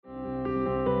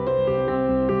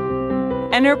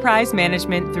Enterprise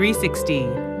Management 360,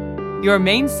 your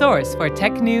main source for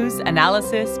tech news,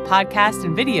 analysis, podcasts,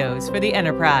 and videos for the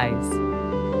enterprise.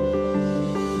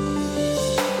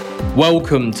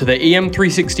 Welcome to the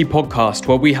EM360 podcast,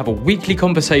 where we have a weekly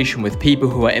conversation with people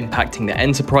who are impacting the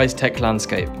enterprise tech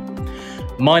landscape.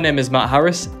 My name is Matt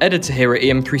Harris, editor here at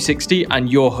EM360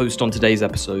 and your host on today's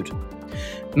episode.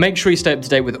 Make sure you stay up to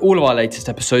date with all of our latest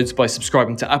episodes by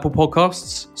subscribing to Apple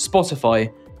Podcasts,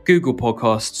 Spotify, Google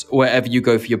Podcasts, or wherever you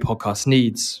go for your podcast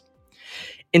needs.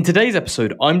 In today's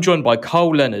episode, I'm joined by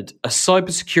Carl Leonard, a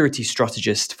cybersecurity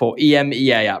strategist for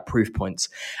EMEA at Proofpoint,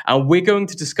 and we're going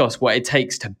to discuss what it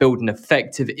takes to build an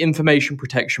effective information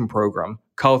protection program.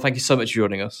 Carl, thank you so much for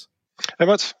joining us. Hey,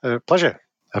 Matt. Pleasure.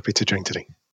 Happy to join today.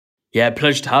 Yeah,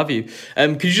 pleasure to have you.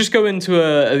 Could you just go into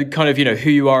a kind of,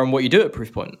 who you are and what you do at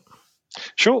Proofpoint?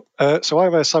 Sure. So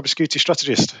I'm a cybersecurity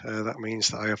strategist. That means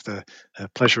that I have the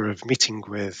pleasure of meeting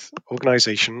with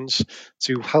organizations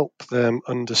to help them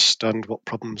understand what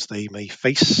problems they may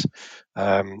face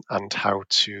and how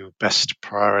to best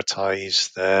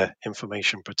prioritize their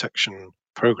information protection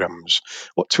programs,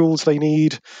 what tools they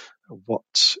need,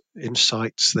 what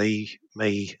insights they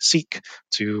may seek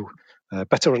to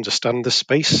better understand the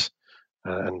space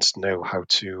and know how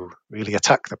to really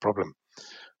attack the problem.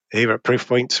 Here at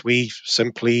Proofpoint, we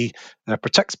simply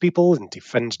protect people and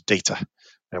defend data,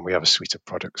 and we have a suite of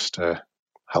products to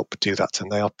help do that,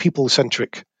 and they are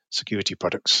people-centric security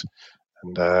products.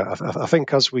 And I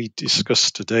think as we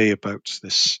discuss today about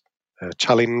this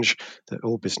challenge that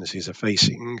all businesses are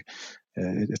facing,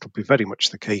 it'll be very much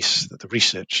the case that the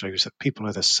research shows that people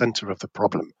are the center of the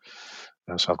problem.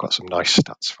 So I've got some nice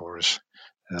stats for us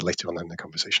later on in the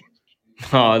conversation.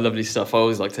 Oh, lovely stuff. I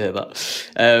always like to hear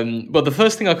that. Well, the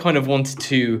first thing I kind of wanted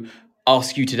to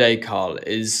ask you today, Carl,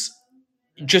 is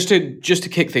just to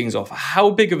kick things off,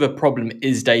 how big of a problem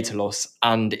is data loss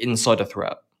and insider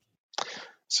threat?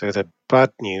 So the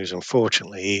bad news,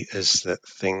 unfortunately, is that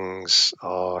things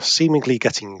are seemingly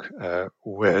getting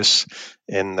worse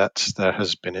in that there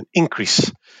has been an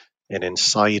increase in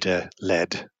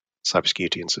insider-led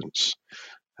cybersecurity incidents.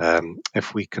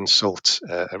 If we consult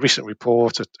a recent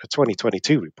report, a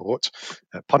 2022 report,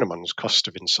 Ponemon's cost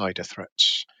of insider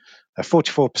threats, a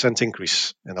 44%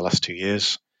 increase in the last 2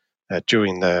 years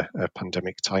during the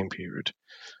pandemic time period.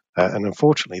 And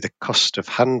unfortunately, the cost of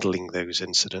handling those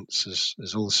incidents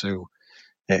has also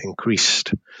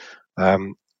increased.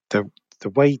 The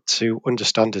way to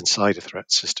understand insider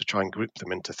threats is to try and group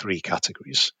them into three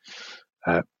categories.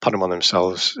 Ponemon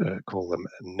themselves call them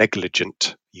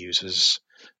negligent users,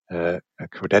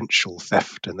 credential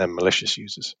theft, and then malicious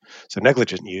users. So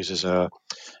negligent users are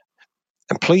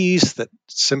employees that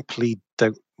simply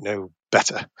don't know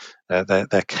better.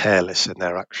 They're careless in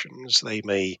their actions. They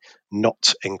may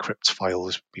not encrypt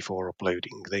files before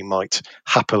uploading. They might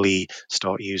happily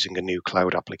start using a new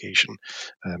cloud application.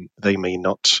 They may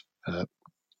not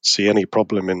see any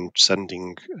problem in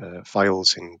sending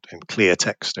files in clear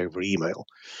text over email.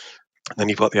 And then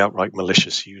you've got the outright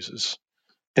malicious users.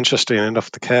 Interestingly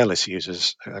enough, the careless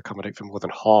users accommodate for more than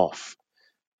half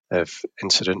of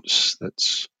incidents that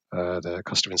the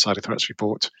cost of insider threats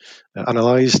report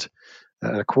analysed,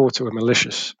 and a quarter were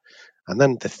malicious. And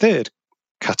then the third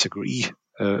category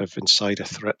of insider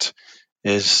threat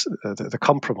is the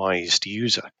compromised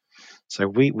user. So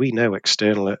we know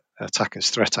external attackers,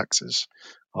 threat actors,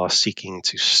 are seeking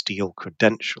to steal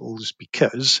credentials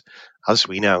because, as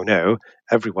we now know,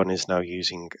 everyone is now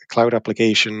using cloud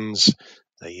applications,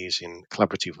 they're using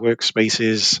collaborative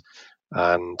workspaces,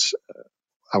 and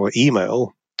our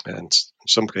email, and in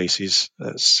some cases,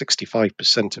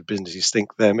 65% of businesses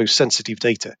think their most sensitive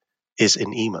data is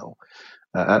in email.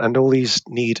 And all these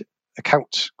need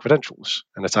account credentials,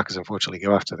 and attackers unfortunately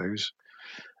go after those.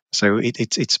 So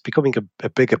it's becoming a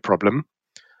bigger problem.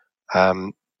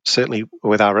 Certainly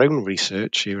with our own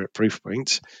research here at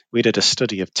Proofpoint, we did a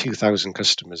study of 2,000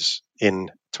 customers in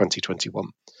 2021,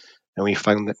 and we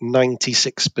found that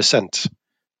 96%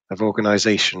 of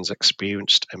organizations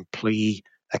experienced employee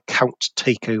account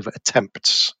takeover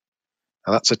attempts.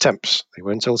 Now that's attempts. They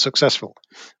weren't all successful.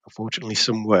 Unfortunately,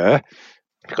 some were,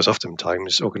 because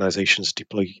oftentimes organizations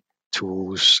deploy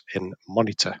tools in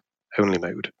monitor-only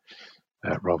mode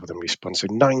rather than respond. So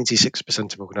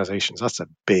 96% of organizations, that's a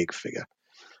big figure.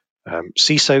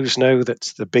 CISOs know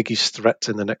that the biggest threat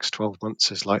in the next 12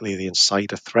 months is likely the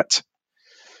insider threat.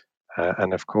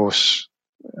 And of course,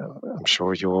 I'm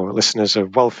sure your listeners are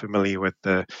well familiar with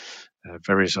the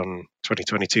Verizon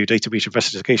 2022 Data Breach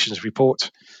Investigations Report.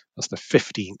 That's the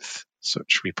 15th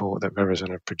such report that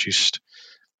Verizon have produced.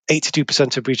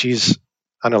 82% of breaches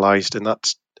analysed in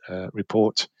that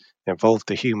report involved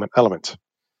the human element.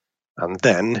 And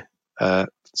then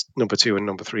number 2 and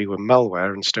number 3 were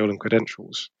malware and stolen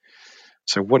credentials.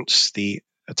 So once the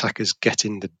attackers get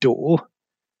in the door,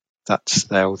 that's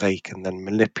how they can then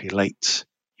manipulate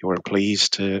your employees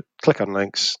to click on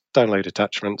links, download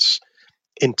attachments,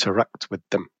 interact with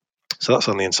them. So that's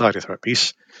on the insider threat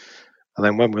piece. And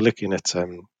then when we're looking at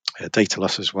data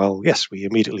loss as well, yes, we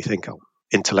immediately think of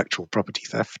intellectual property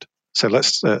theft. So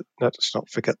let's not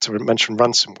forget to mention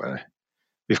ransomware.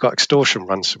 We've got extortion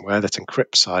ransomware that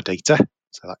encrypts our data,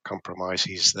 so that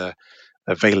compromises the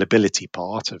availability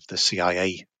part of the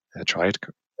CIA triad.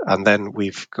 And then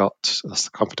we've got, that's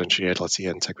the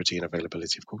confidentiality, integrity, and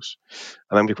availability, of course.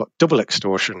 And then we've got double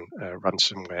extortion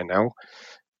ransomware now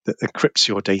that encrypts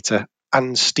your data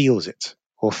and steals it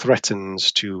or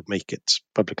threatens to make it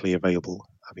publicly available,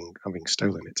 having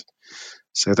stolen it.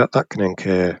 So that can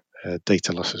incur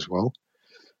data loss as well.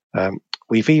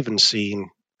 We've even seen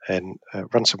in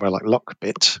ransomware like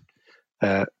Lockbit,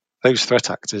 those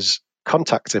threat actors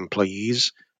contact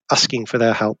employees asking for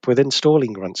their help with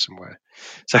installing ransomware.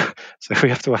 So we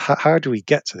have to, how do we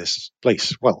get to this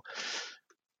place? Well,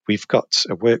 we've got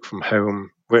a work from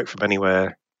home, work from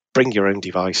anywhere, bring your own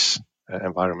device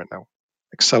environment now,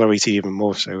 accelerated even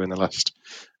more so in the last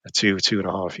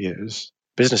 2.5 years.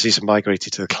 Businesses have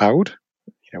migrated to the cloud.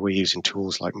 We're using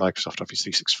tools like Microsoft Office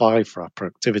 365 for our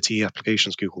productivity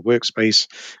applications, Google Workspace.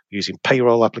 We're using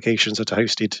payroll applications that are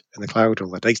hosted in the cloud. All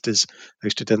the data is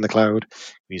hosted in the cloud.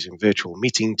 We're using virtual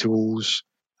meeting tools.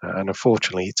 And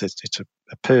unfortunately, it's a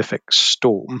perfect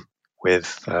storm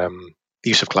with the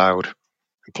use of cloud,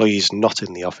 employees not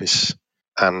in the office,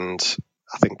 and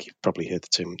I think you've probably heard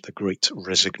the term, the Great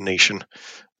Resignation,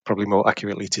 probably more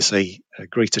accurately to say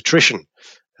great attrition.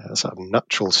 That's a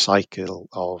natural cycle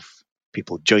of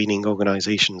people joining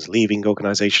organizations, leaving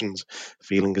organizations,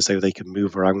 feeling as though they can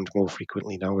move around more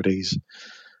frequently nowadays.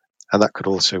 And that could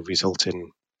also result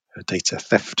in data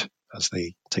theft as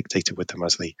they take data with them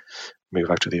as they move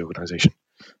out of the organization.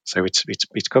 So it's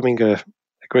becoming a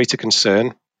greater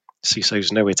concern.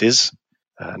 CISOs know it is,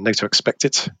 know to expect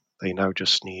it. They now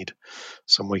just need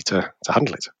some way to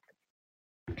handle it.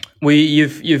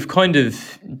 You've kind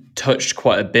of touched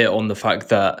quite a bit on the fact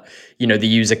that the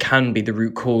user can be the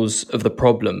root cause of the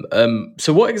problem.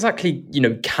 So what exactly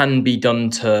can be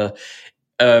done to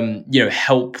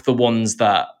help the ones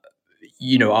that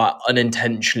are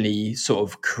unintentionally sort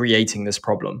of creating this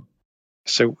problem?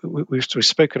 So we've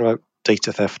spoken about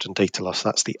data theft and data loss.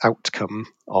 That's the outcome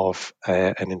of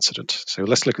an incident. So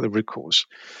let's look at the root cause.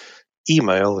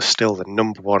 Email is still the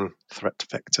number one threat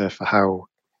vector for how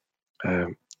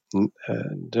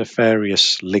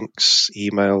nefarious links,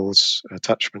 emails,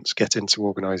 attachments get into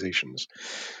organizations.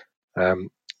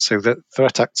 So the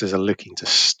threat actors are looking to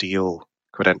steal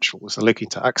credentials. They're looking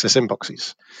to access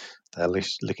inboxes. They're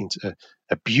looking to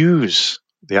abuse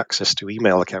the access to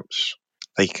email accounts.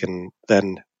 They can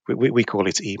then, we call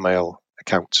it email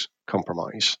account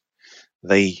compromise.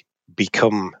 They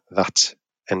become that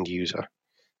end user.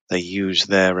 They use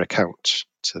their account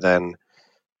to then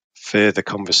further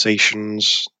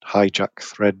conversations, hijack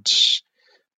threads,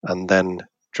 and then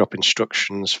drop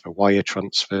instructions for wire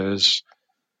transfers.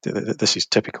 This is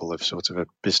typical of sort of a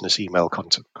business email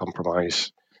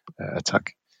compromise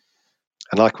attack.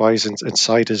 And likewise,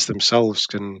 insiders themselves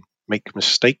can make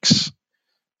mistakes,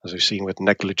 as we've seen with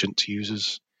negligent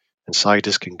users.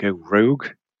 Insiders can go rogue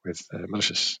with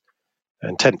malicious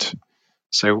intent.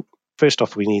 So first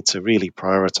off, we need to really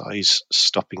prioritize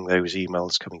stopping those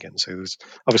emails coming in. So there's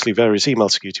obviously various email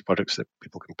security products that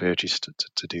people can purchase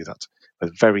to do that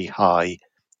with very high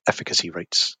efficacy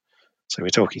rates. So we're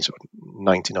talking sort of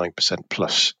 99%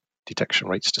 plus detection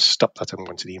rates to stop that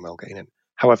unwanted email getting in.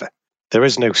 However, there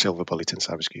is no silver bullet in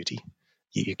cybersecurity.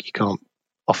 You can't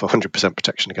offer 100%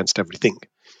 protection against everything.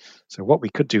 So what we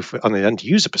could do on the end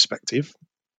user perspective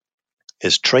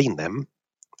is train them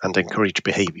and encourage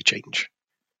behavior change.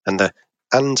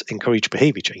 And encourage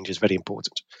behavior change is very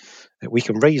important. We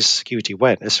can raise security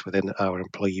awareness within our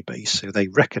employee base so they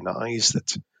recognize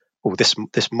that,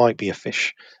 this might be a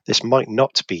phish. This might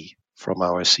not be from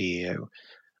our CEO.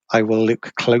 I will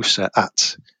look closer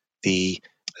at the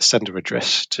sender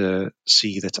address to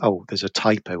see that, there's a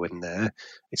typo in there.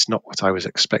 It's not what I was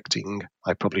expecting.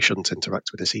 I probably shouldn't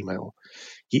interact with this email.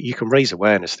 You can raise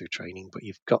awareness through training, but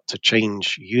you've got to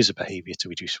change user behavior to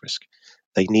reduce risk.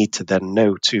 They need to then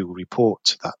know to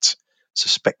report that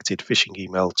suspected phishing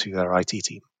email to their IT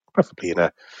team, preferably in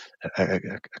a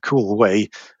cool way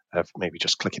of maybe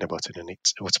just clicking a button and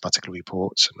it automatically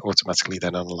reports and automatically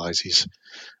then analyzes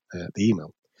the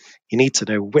email. You need to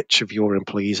know which of your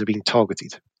employees are being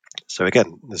targeted. So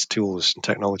again, there's tools and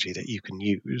technology that you can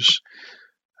use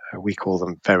We call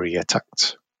them very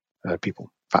attacked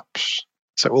people, VAPs.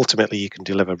 So ultimately, you can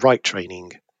deliver right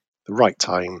training, the right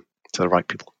time to the right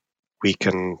people. We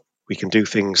can do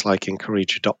things like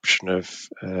encourage adoption of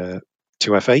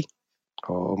 2FA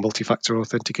or multi-factor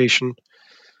authentication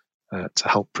to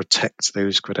help protect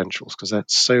those credentials, because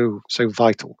that's so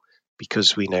vital,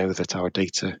 because we know that our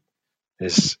data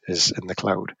is in the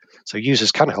cloud. So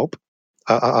users can help.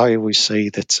 I always say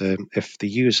that if the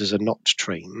users are not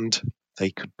trained,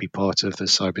 they could be part of the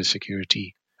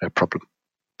cybersecurity problem.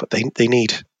 But they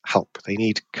need help. They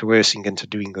need coercing into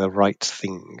doing the right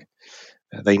thing.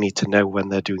 They need to know when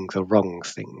they're doing the wrong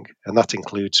thing. And that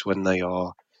includes when they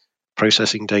are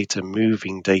processing data,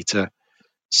 moving data,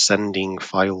 sending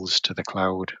files to the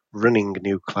cloud, running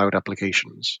new cloud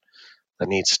applications. There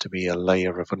needs to be a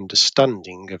layer of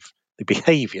understanding of the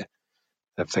behavior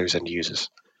of those end users.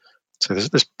 So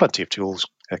there's plenty of tools,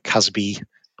 CASB,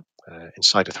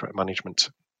 insider threat management,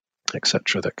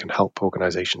 etc., that can help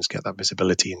organizations get that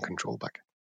visibility and control back.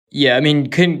 Yeah, I mean,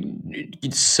 can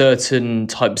certain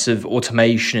types of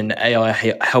automation and AI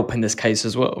help in this case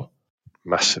as well?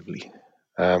 Massively.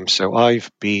 So I've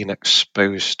been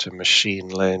exposed to machine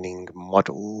learning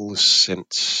models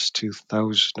since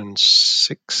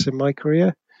 2006 in my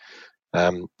career.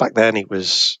 Back then, it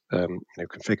was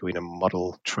configuring a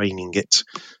model, training it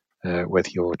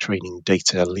with your training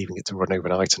data, leaving it to run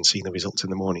overnight, and seeing the results in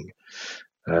the morning.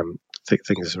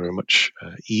 Things are much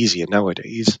easier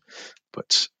nowadays,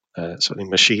 but certainly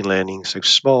machine learning, so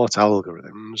smart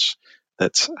algorithms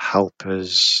that help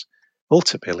us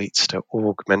ultimately to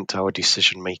augment our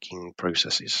decision-making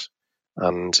processes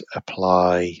and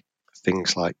apply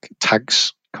things like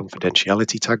tags,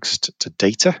 confidentiality tags to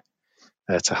data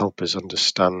to help us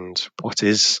understand what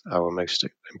is our most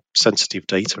sensitive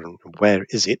data and where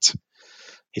is it.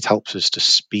 It helps us to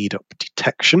speed up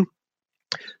detection.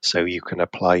 So you can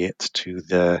apply it to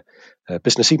the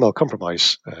business email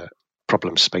compromise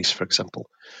problem space, for example.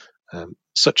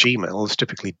 Such emails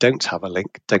typically don't have a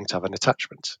link, don't have an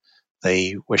attachment.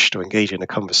 They wish to engage in a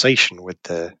conversation with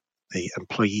the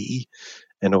employee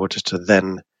in order to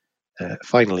then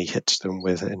finally hit them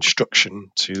with an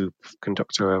instruction to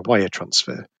conduct a wire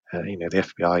transfer. The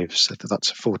FBI have said that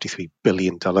that's a $43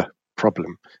 billion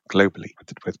problem globally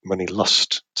with money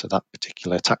lost to that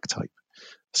particular attack type.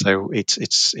 So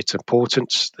it's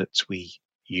important that we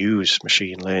use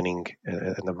machine learning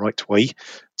in the right way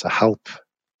to help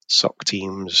SOC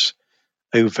teams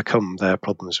overcome their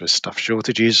problems with staff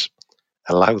shortages,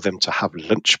 allow them to have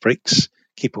lunch breaks,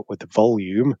 keep up with the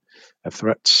volume of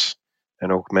threats,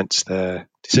 and augment their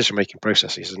decision-making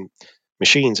processes. And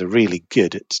machines are really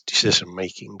good at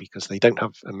decision-making because they don't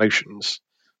have emotions.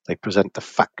 They present the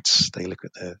facts. They look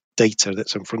at the data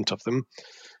that's in front of them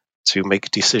to make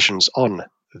decisions on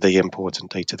the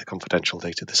important data, the confidential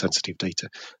data, the sensitive data,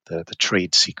 the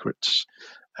trade secrets,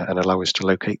 and allow us to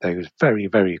locate those very,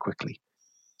 very quickly.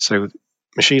 So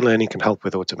machine learning can help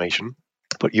with automation,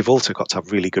 but you've also got to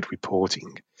have really good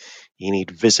reporting. You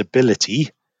need visibility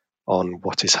on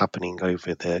what is happening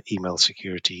over the email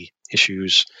security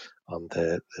issues, on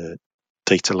the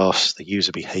data loss, the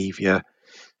user behavior,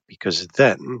 because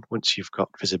then once you've got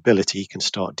visibility, you can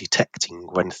start detecting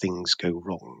when things go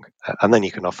wrong, and then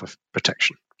you can offer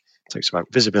protection. So it's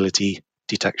about visibility,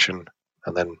 detection,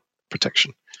 and then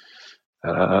protection.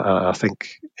 I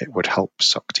think it would help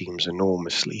SOC teams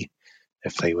enormously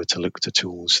if they were to look to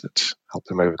tools that help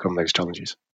them overcome those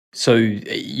challenges. So,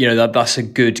 that's a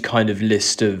good kind of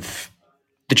list of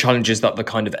the challenges that the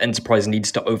kind of enterprise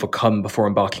needs to overcome before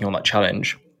embarking on that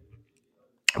challenge.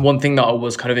 One thing that I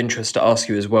was kind of interested to ask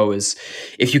you as well is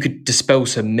if you could dispel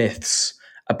some myths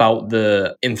about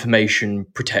the information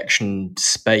protection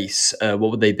space, what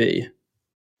would they be?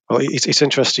 Well, it's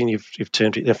interesting you've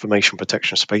termed it information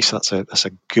protection space. That's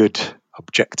a good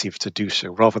objective to do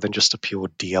so, rather than just a pure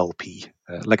DLP.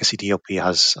 Legacy DLP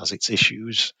has its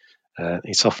issues.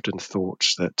 It's often thought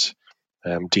that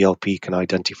DLP can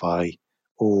identify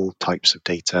all types of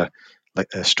data,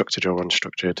 like structured or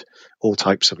unstructured, all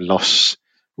types of loss,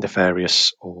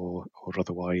 nefarious or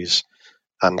otherwise,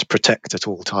 and protect at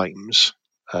all times.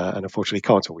 And unfortunately,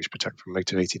 can't always protect from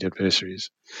motivated adversaries.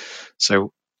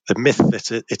 So the myth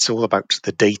that it's all about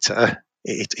the data,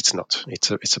 it's not.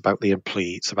 It's about the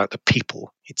employee. It's about the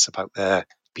people. It's about their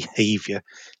behavior.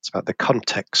 It's about the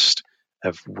context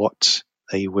of what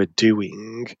they were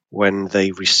doing when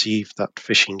they received that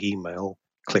phishing email,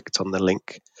 clicked on the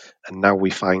link, and now we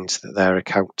find that their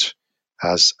account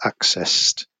has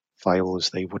accessed files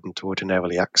they wouldn't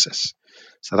ordinarily access.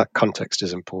 So that context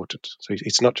is important. So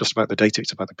it's not just about the data,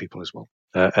 it's about the people as well.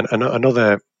 And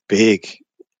another big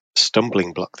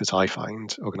stumbling block that I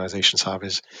find organizations have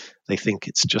is they think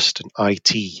it's just an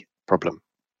IT problem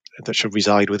that should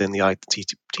reside within the IT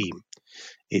team.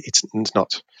 It's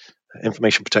not.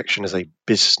 Information protection is a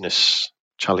business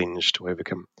challenge to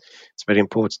overcome. It's very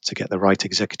important to get the right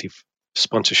executive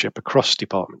sponsorship across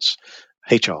departments,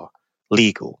 HR,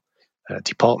 legal,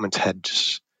 department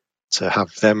heads, to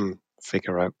have them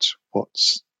figure out what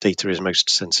data is most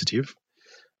sensitive,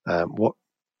 what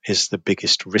is the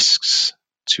biggest risks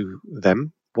to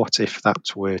them, what if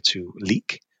that were to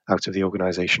leak out of the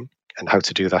organization, and how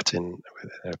to do that in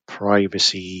a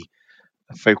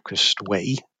privacy-focused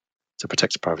way to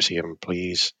protect the privacy of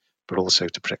employees, but also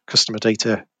to protect customer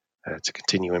data to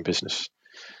continue in business.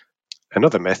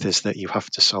 Another myth is that you have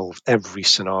to solve every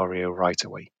scenario right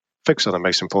away. Focus on the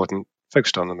most important,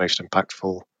 focus on the most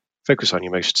impactful, focus on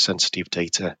your most sensitive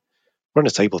data. Run a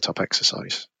tabletop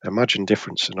exercise. Imagine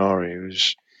different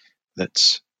scenarios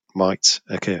that might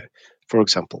occur. For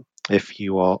example, if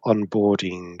you are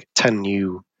onboarding 10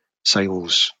 new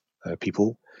sales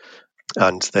people,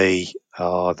 and they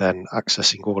are then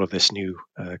accessing all of this new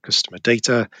customer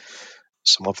data,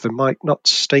 some of them might not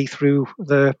stay through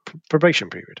the probation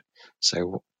period.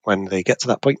 So when they get to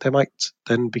that point, they might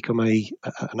then become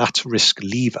an at-risk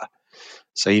leaver.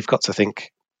 So you've got to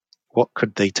think, what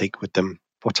could they take with them?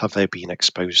 What have they been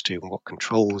exposed to? And what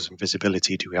controls and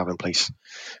visibility do we have in place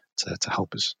to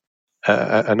help us?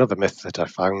 Another myth that I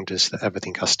found is that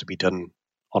everything has to be done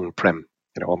on-prem.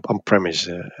 On-prem is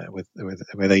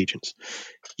with agents.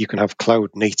 You can have cloud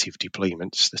native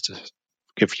deployments that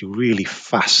give you really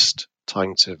fast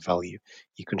time to value.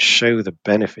 You can show the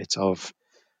benefit of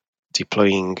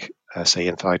deploying, say,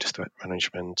 insider threat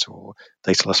management or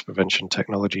data loss prevention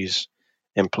technologies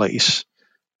in place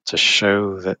to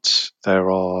show that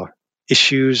there are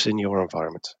issues in your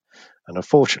environment. And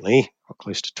unfortunately, I've got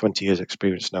close to 20 years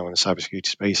experience now in the cybersecurity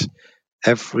space.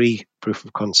 Every proof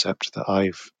of concept that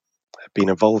I've been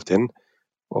involved in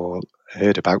or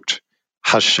heard about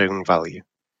has shown value.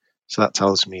 So that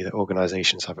tells me that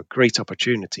organizations have a great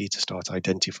opportunity to start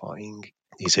identifying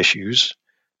these issues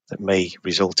that may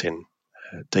result in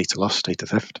data loss, data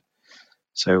theft.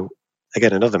 So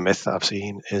again, another myth that I've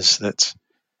seen is that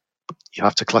you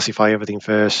have to classify everything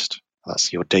first.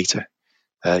 That's your data.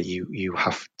 You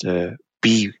have to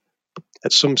be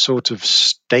at some sort of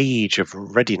stage of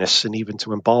readiness and even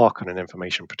to embark on an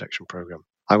information protection program.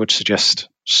 I would suggest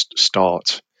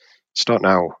start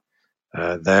now.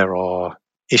 There are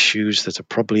issues that are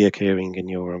probably occurring in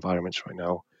your environments right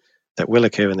now that will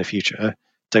occur in the future.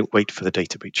 Don't wait for the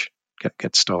data breach.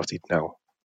 Get started now.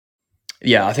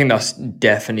 Yeah, I think that's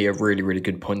definitely a really, really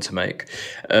good point to make.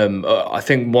 I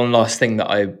think one last thing that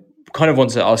I kind of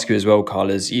wanted to ask you as well,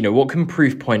 Carl, is, what can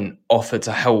Proofpoint offer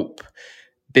to help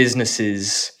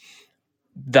businesses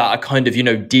that are kind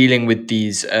of, dealing with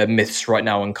these myths right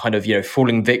now and kind of,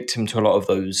 falling victim to a lot of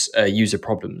those user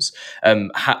problems?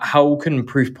 How can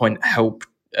Proofpoint help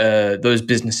those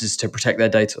businesses to protect their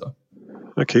data?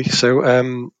 Okay,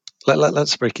 so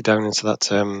let's break it down into that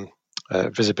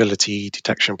visibility,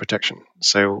 detection, protection.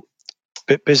 So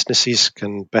businesses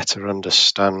can better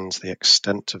understand the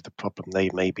extent of the problem they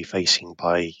may be facing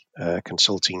by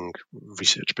consulting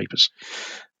research papers.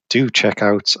 Do check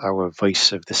out our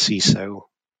Voice of the CISO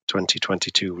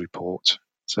 2022 report.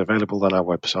 It's available on our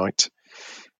website.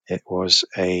 It was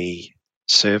a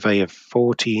survey of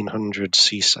 1,400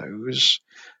 CISOs,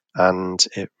 and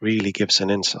it really gives an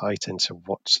insight into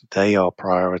what they are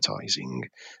prioritizing,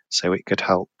 so it could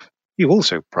help you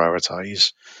also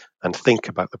prioritize and think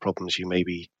about the problems you may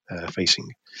be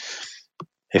facing.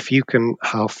 If you can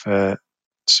have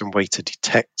some way to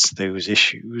detect those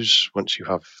issues once you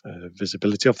have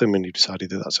visibility of them and you decided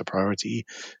that that's a priority,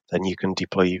 then you can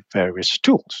deploy various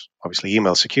tools. Obviously,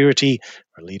 email security,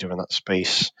 we're a leader in that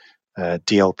space,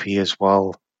 DLP as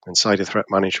well, insider threat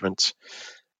management,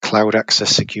 cloud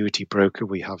access security broker.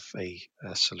 We have a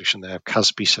solution there,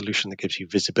 CASB solution, that gives you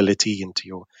visibility into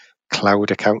your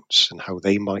cloud accounts and how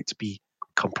they might be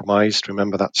compromised.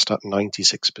 Remember, that's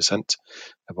 96%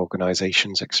 of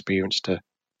organizations experienced a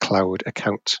cloud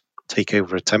account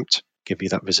takeover attempt. Give you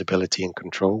that visibility and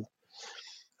control.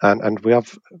 And we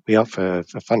have a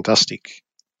fantastic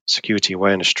security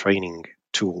awareness training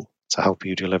tool to help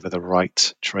you deliver the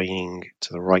right training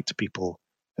to the right people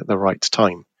at the right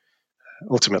time.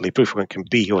 Ultimately, Proofpoint can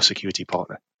be your security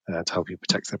partner to help you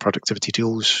protect the productivity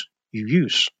tools you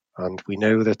use. And we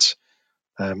know that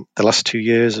the last 2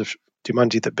 years have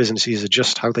demanded that businesses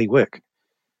adjust how they work,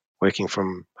 working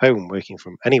from home, working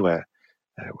from anywhere.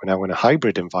 We're now in a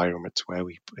hybrid environment where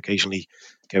we occasionally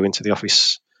go into the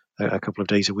office a couple of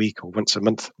days a week or once a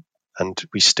month. and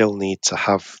we still need to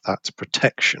have that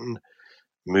protection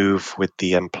move with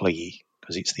the employee,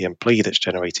 because it's the employee that's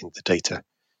generating the data.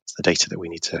 It's the data that we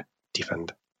need to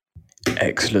defend.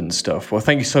 Excellent stuff. Well,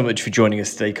 thank you so much for joining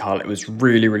us today, Carl. It was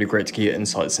really, really great to get your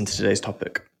insights into today's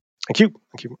topic. Thank you.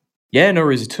 Thank you. Yeah, no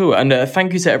worries at all. And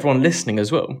thank you to everyone listening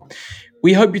as well.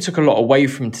 We hope you took a lot away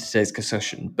from today's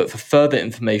discussion, but for further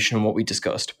information on what we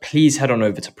discussed, please head on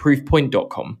over to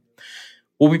proofpoint.com.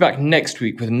 We'll be back next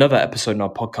week with another episode in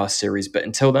our podcast series, but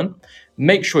until then,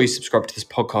 make sure you subscribe to this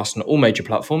podcast on all major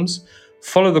platforms.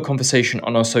 Follow the conversation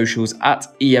on our socials at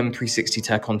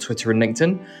EM360Tech on Twitter and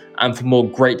LinkedIn. And for more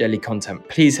great daily content,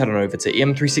 please head on over to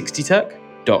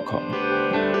em360tech.com.